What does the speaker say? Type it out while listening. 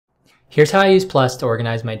Here's how I use Plus to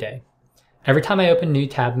organize my day. Every time I open a new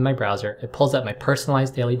tab in my browser, it pulls up my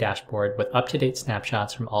personalized daily dashboard with up-to-date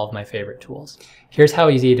snapshots from all of my favorite tools. Here's how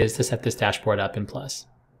easy it is to set this dashboard up in Plus.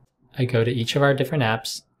 I go to each of our different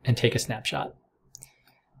apps and take a snapshot.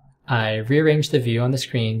 I rearrange the view on the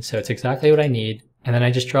screen so it's exactly what I need, and then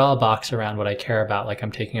I just draw a box around what I care about like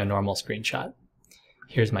I'm taking a normal screenshot.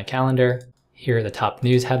 Here's my calendar. Here are the top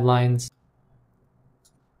news headlines.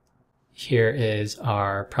 Here is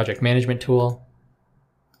our project management tool.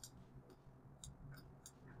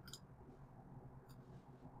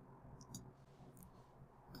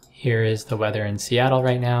 Here is the weather in Seattle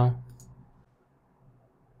right now.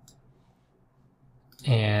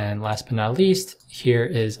 And last but not least, here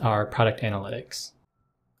is our product analytics.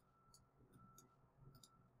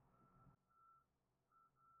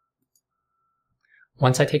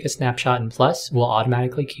 Once I take a snapshot in Plus, we'll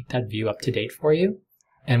automatically keep that view up to date for you,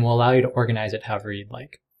 and will allow you to organize it however you'd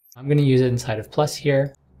like. I'm going to use it inside of Plus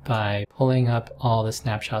here by pulling up all the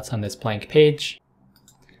snapshots on this blank page,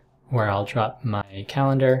 where I'll drop my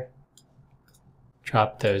calendar,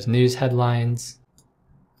 drop those news headlines,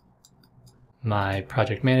 my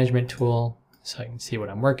project management tool so I can see what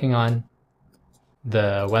I'm working on,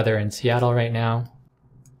 the weather in Seattle right now,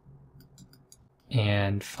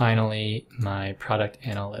 and finally my product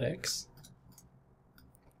analytics.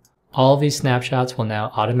 All of these snapshots will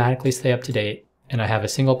now automatically stay up to date, and I have a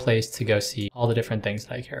single place to go see all the different things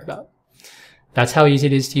that I care about. That's how easy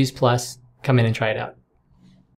it is to use Plus. Come in and try it out.